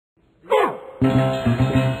So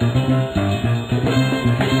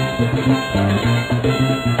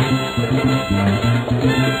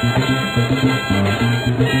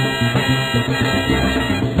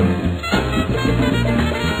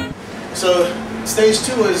stage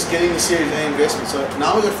 2 was getting the Series A investment. So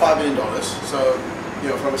now we've got $5 million. So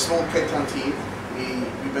from a small Cape Town team,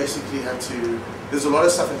 we basically had to. There's a lot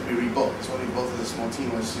of stuff that had to be rebuilt. So what we built as a small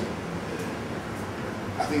team was,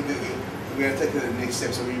 I think that we're going to take it to the next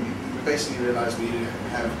step. So we basically realized we needed to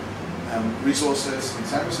have resources in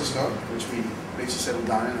San Francisco, which we basically settled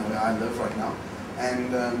down in, where I live right now, and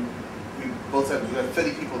we've got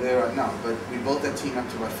 30 people there right now. But we built that team up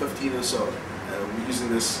to about 15 or so. We're using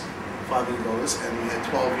this $5 million, and we had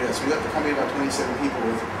 12 years. So we got the company about 27 people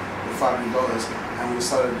with $5 million, and we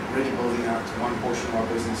started really building out one portion of our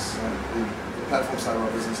business, the platform side of our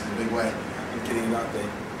business in a big way, and getting it out there.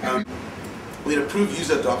 We had approved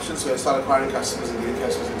user adoption, so we started acquiring customers and getting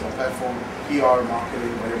customers into our platform, PR,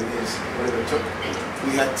 marketing, whatever it is, whatever it took.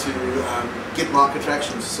 We had to get market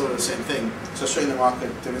traction, which is sort of the same thing. So showing the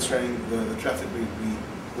market, demonstrating the traffic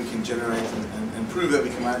we can generate, and prove that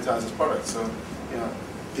we can monetize this product. So,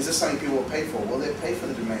 is this something people will pay for? Will they pay for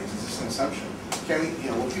the domains? Is this an assumption? Can we,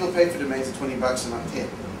 will people pay for domains at $20 and not 10?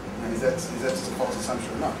 Is that just a false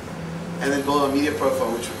assumption or not? And then build a media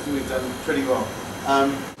profile, which we've done pretty well.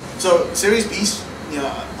 So Series B,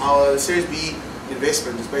 our Series B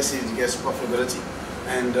investment is basically to get us profitability,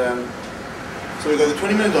 and so we got the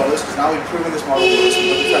 $20 million because now we've proven this model works.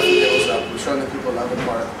 We've got the traffic levels up. We've shown that people love the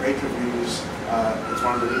product. Great reviews. It's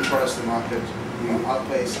one of the leading products in the market. We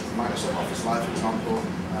outpaced Microsoft Office Live, for example.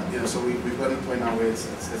 So we've gotten to the point now where it's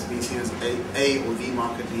being seen as a or the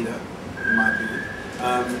market leader, in my opinion.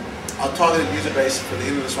 Our targeted user base for the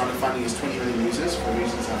end of this round of funding is 20 million users, for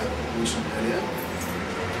reasons I mentioned earlier.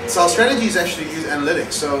 So our strategy is actually to use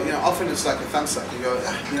analytics. So often it's like a thumbs up. You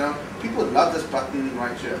go, people love this button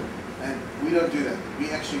right here, and we don't do that. We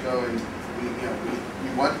actually go and we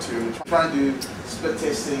want to try and do split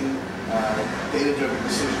testing, data-driven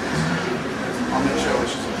decisions. Omniture,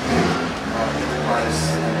 which is a big enterprise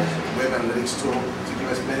web analytics tool to give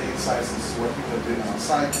us better insights into what people are doing on our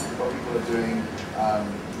site, what people are doing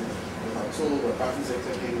with our tool, what buttons they're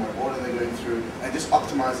clicking, what order they're going through, and just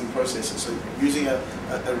optimizing processes. So using a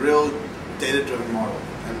real data-driven model,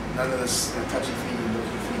 and none of this touchy-feely,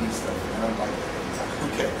 looky-feely stuff. I don't like that.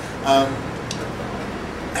 Okay.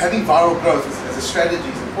 Having viral growth as a strategy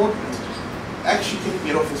is important. Actually, kicking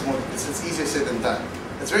it off is more. It's easier said than done.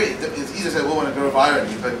 It's easy to say we want to grow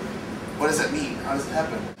virally, but what does that mean? How does it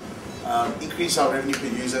happen? Increase our revenue per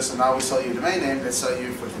user. So now we sell you a domain name. Let's sell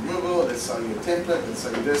you foot removal. Let's sell you a template. Let's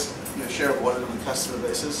sell you this. Share of wallet on a customer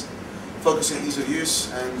basis. Focus on ease of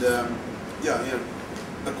use, and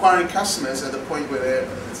acquiring customers at the point where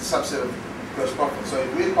it's a subset of gross profit. So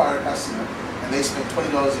if we acquire a customer and they spend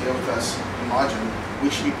 $20 a year with us in margin, we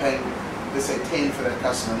should be paying, let's say, 10 for that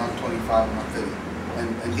customer, not 25 or not 30.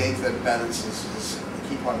 And getting to that balance is a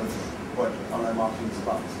key part of what online marketing is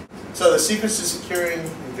about. So the secrets to securing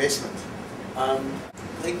investment. I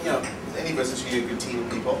think with any business you need a good team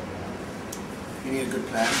of people. You need a good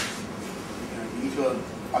plan. You need to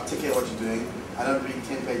articulate what you're doing. I don't read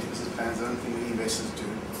 10-page business plans. I don't think many investors do.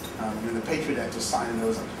 The Patriot Act was signed, and there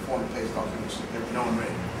was like 400-page documents no one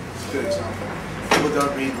read. It's a good example. People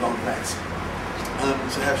don't read long plans.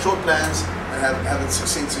 So have short plans and have it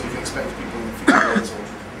succinct so you can explain to people in a few hours or a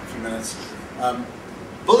few minutes.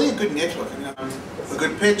 Building a good network, a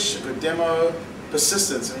good pitch, a good demo,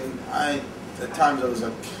 persistence. At times I was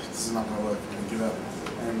like, this is not going to work, I'm going to give up.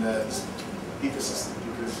 And just be persistent,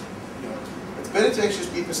 because it's better to actually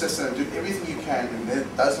just be persistent and do everything you can, and then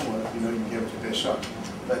it doesn't work, you can give it your best shot.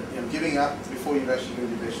 But giving up before you've actually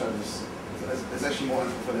given your best shot is actually more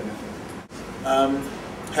unfulfilling, I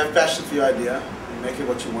think. Have passion for your idea and make it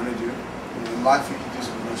what you want to do. In life you can do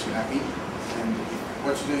something that makes you happy, and if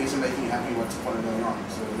what you're doing isn't making you happy, what's the point of going on?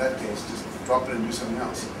 So in that case, just drop it and do something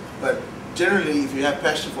else. But generally, if you have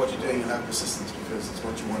passion for what you're doing, you'll have persistence, because it's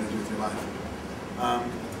what you want to do with your life.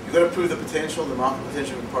 You've got to prove the potential, the market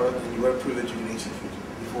potential of the product, and you've got to prove that you can execute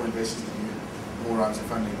before investors give you more rounds of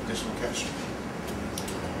funding, additional cash.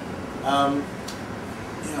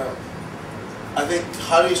 I think,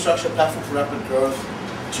 how do you structure a platform for rapid growth?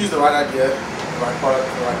 Choose the right idea, the right product,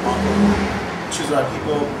 the right market. Choose the right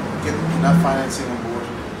people, get enough financing on board,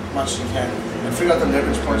 as much as you can, and figure out the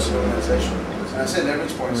leverage points of the organization. And I say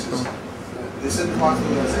leverage points is, there's certain parts of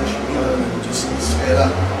the organization that just scale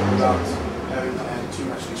up without having to add too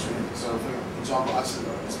much extra. So for example, us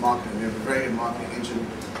as marketing, we have a very good marketing engine,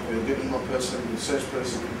 we have a good email person, a good search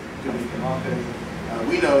person, good marketing.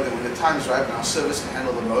 We know that when the time's right and our service can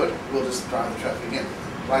handle the load, we'll just drive the traffic in.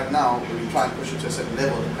 right now, when we try and push it to a certain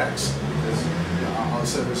level, it cracks because our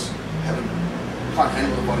servers can't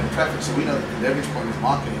handle the volume of traffic. So we know that the leverage point is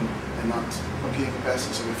marketing and not computing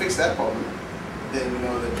capacity. So we fix that problem, then we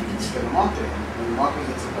know that we can scale the marketing. When the marketing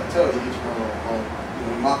hits a plateau, you need to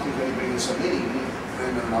know, marketing can only bring in so many. We need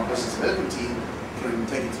then our business development team can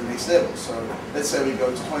take it to the next level. So let's say we go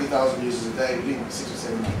to 20,000 users a day. We're doing 6 or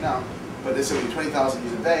 7 right now, but let's say we do 20,000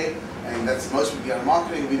 users a day, and that's the most we get on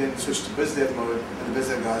marketing. We then switch to biz dev mode, and the biz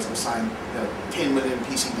dev guys will sign 10 million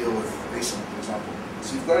PC deal with Mason, for example.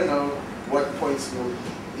 So you've got to know what points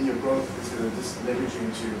in your growth is going to just leverage you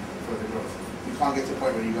into further growth. You can't get to a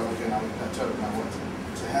point where you go, okay, now we plateau, now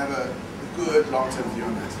what? So have a good long-term view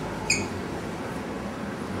on that.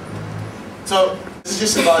 So this is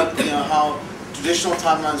just about how traditional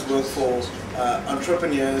timelines work for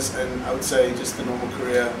entrepreneurs and I would say just the normal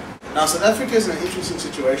career. Now South Africa is in an interesting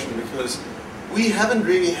situation because we haven't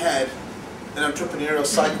really had an entrepreneurial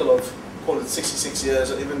cycle of, call it 66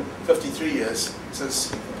 years or even 53 years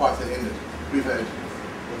since apartheid ended. We've had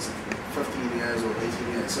 15 years or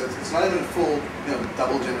 18 years, so it's not even a full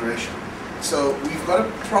double generation. So we've got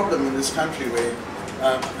a problem in this country where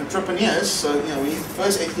entrepreneurs, so when you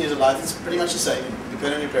first 18 years of life, it's pretty much the same. You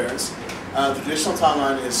depend on your parents. The traditional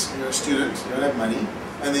timeline is you're a student, you don't have money,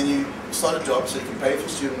 and then you start a job so you can pay for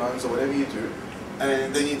student loans or whatever you do,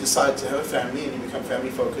 and then you decide to have a family and you become family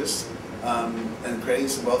focused and creating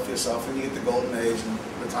some wealth for yourself, and you get the golden age and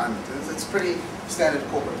retirement. It's a pretty standard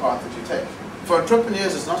corporate path that you take. For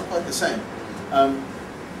entrepreneurs, it's not quite the same.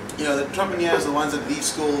 The entrepreneurs are the ones that leave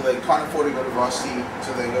school, they can't afford to go to varsity,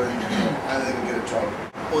 so they go and either they can get a job,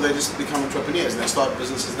 or they just become entrepreneurs and they start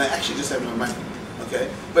businesses and they actually just have no money. Okay?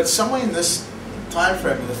 But somewhere in this time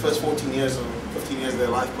frame, in the first 14 years or 15 years of their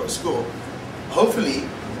life post school, hopefully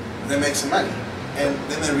they make some money and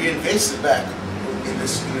then they reinvest it back in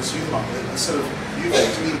this youth market, this sort of youth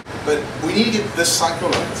age. But we need to get this cycle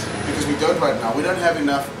right because we don't right now. We don't have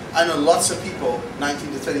enough. I know lots of people,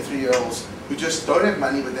 19 to 33-year-olds, who just don't have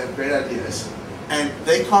money but they have great ideas, and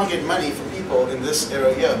they can't get money from people in this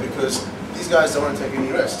era here because these guys don't want to take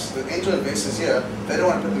any risks. The angel investors here, they don't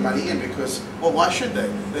want to put the money in because, well, why should they?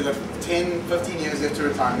 They've got 10, 15 years after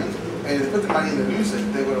retirement, and if they put the money in and lose it,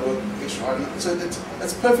 they've got to work extra hard. So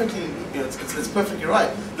that's perfectly, it's perfectly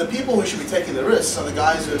right. The people who should be taking the risks are the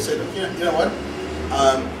guys who have said, you know what?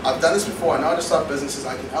 I've done this before, I know how to start businesses,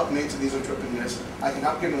 I can help mentor these entrepreneurs, I can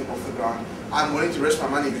help get them off the ground. I'm willing to risk my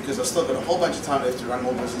money because I've still got a whole bunch of time left to run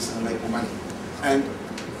more businesses and make more money. And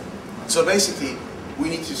so basically, we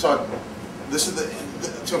need to start, this is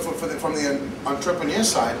from the entrepreneur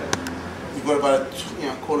side, you've got about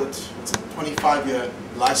call it 25-year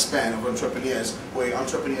lifespan of entrepreneurs, where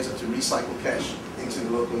entrepreneurs have to recycle cash into the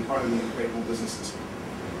local economy and create more businesses.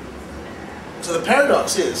 So the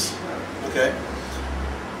paradox is, okay,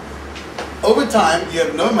 over time you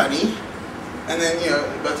have no money, and then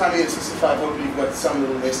by the time you're 65, hopefully you've got some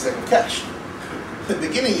little nest egg of cash. At the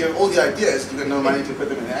beginning you have all the ideas, you've got no money to put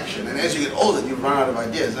them in action, and as you get older you run out of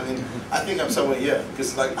ideas. I mean, I think I'm somewhere here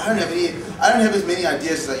because I don't have as many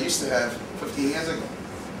ideas as I used to have 15 years ago.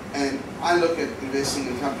 And I look at investing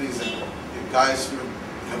in companies and guys who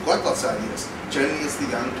have got lots of ideas. Generally it's the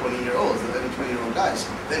young 20-year-olds, the 11, 20-year-old guys.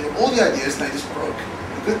 They've got all the ideas and they just broke.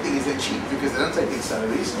 The good thing is they're cheap because they don't take big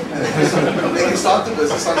salaries. They can start the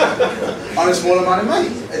business on a small amount of money.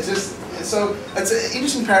 So it's an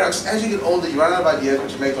interesting paradox. As you get older, you run out of ideas,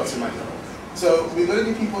 but you make lots of money. So we've got to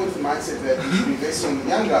get people with the mindset that you should be investing in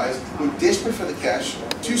young guys who are desperate for the cash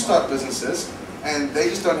to start businesses, and they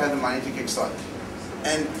just don't have the money to kickstart.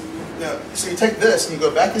 And so you take this and you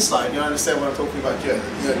go back a slide, you understand what I'm talking about here.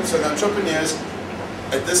 So the entrepreneurs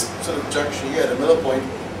at this sort of juncture here, the middle point,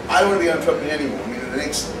 I don't want to be an entrepreneur anymore. I mean, the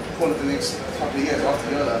next couple of years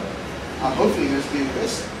after Yola, I'm hopefully going to be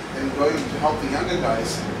investing and going to help the younger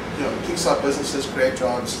guys, kickstart businesses, create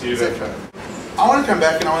jobs, etc. I want to come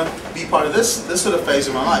back and I want to be part of this sort of phase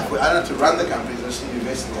of my life where I don't have to run the companies, I just need to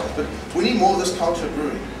invest in them. But we need more of this culture of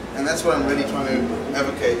brewing, and that's what I'm really trying to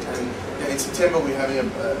advocate. And in September we're having a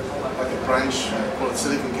brunch called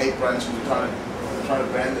Silicon Cape brunch, and we're trying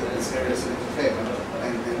to brand it in this area, Silicon Cape,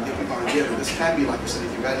 and get people on idea that this can be like a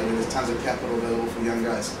Silicon Valley where there's tons of capital available for young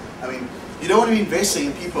guys. I mean, you don't want to be investing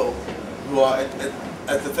in people who are at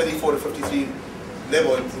the 34 to 53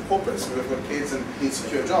 level in corporates who have got kids and need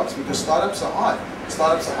secure jobs, because startups are hard.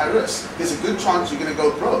 Startups are high risk. There's a good chance you're going to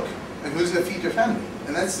go broke, and who's going to feed your family?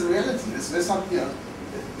 And that's the reality. That's not,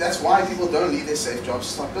 that's why people don't leave their safe jobs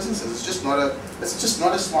to start businesses. It's just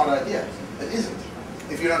not a smart idea. It isn't.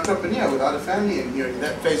 If you're an entrepreneur without a family and you're in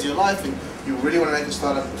that phase of your life and you really want to make a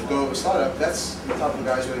startup to go over a startup, that's the type of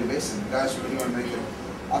guys who are investing. Guys who really want to make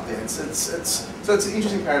out there. So it's an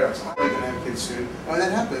interesting paradox. I'm going to have kids soon. And when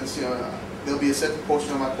that happens, you know, there'll be a certain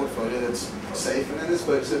portion of my portfolio that's safe, and then there's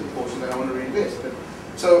a certain portion that I want to reinvest.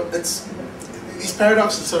 So it's these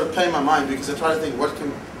paradoxes sort of play in my mind because I try to think what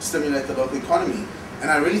can stimulate the local economy. And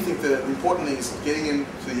I really think the important thing is getting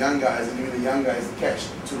into the young guys and giving the young guys the cash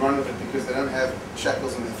to run with it, because they don't have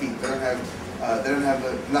shackles on their feet. They don't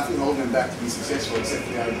have nothing holding them back to be successful except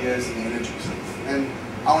the ideas and the energies. And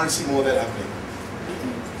I want to see more of that happening.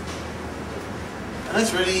 And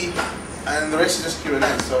that's really, and the rest is just Q&A.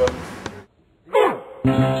 So.